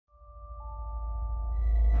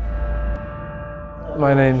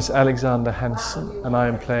My name's Alexander Hanson and I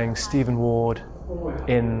am playing Stephen Ward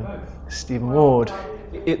in Stephen Ward.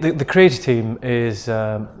 The creative team is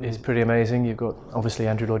pretty amazing. You've got obviously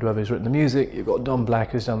Andrew Lloyd Webber who's written the music, you've got Don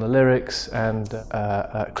Black who's done the lyrics, and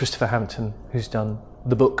Christopher Hampton who's done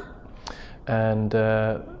the book. And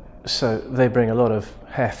so they bring a lot of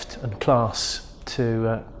heft and class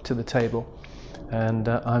to the table, and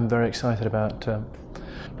I'm very excited about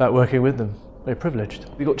working with them. Very privileged.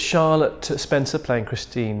 We've got Charlotte Spencer playing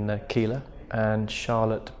Christine Keeler, and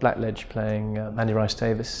Charlotte Blackledge playing Mandy Rice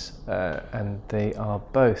Davis, and they are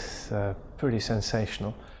both pretty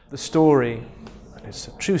sensational. The story, and it's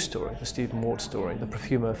a true story, the Stephen Ward story, the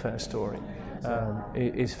Profumo Affair story,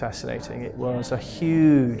 is fascinating. It was a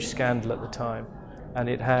huge scandal at the time, and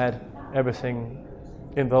it had everything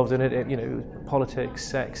involved in it. You know, politics,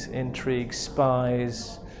 sex, intrigue,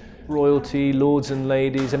 spies, royalty, lords and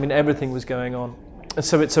ladies. I mean, everything was going on. And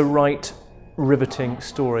so it's a right riveting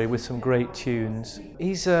story with some great tunes.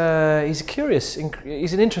 He's curious,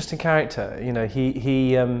 he's an interesting character. You know,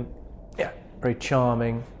 yeah, very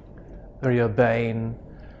charming, very urbane,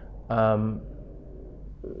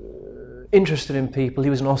 interested in people. He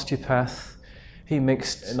was an osteopath. He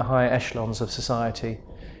mixed in the higher echelons of society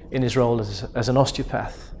in his role as an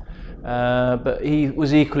osteopath. But he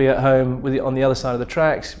was equally at home on the other side of the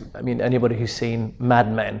tracks. I mean, anybody who's seen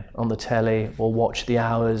Mad Men on the telly or watched The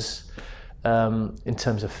Hours, in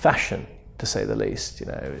terms of fashion, to say the least, you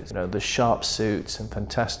know the sharp suits and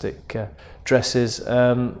fantastic dresses.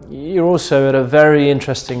 You're also at a very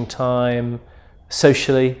interesting time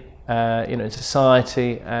socially, in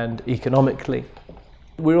society and economically.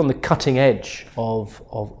 We're on the cutting edge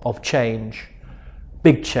of change.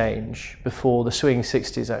 Big change before the swinging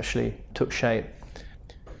 60s actually took shape.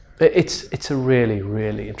 It's a really,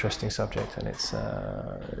 really interesting subject, and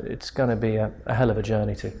it's going to be a hell of a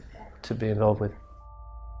journey to be involved with.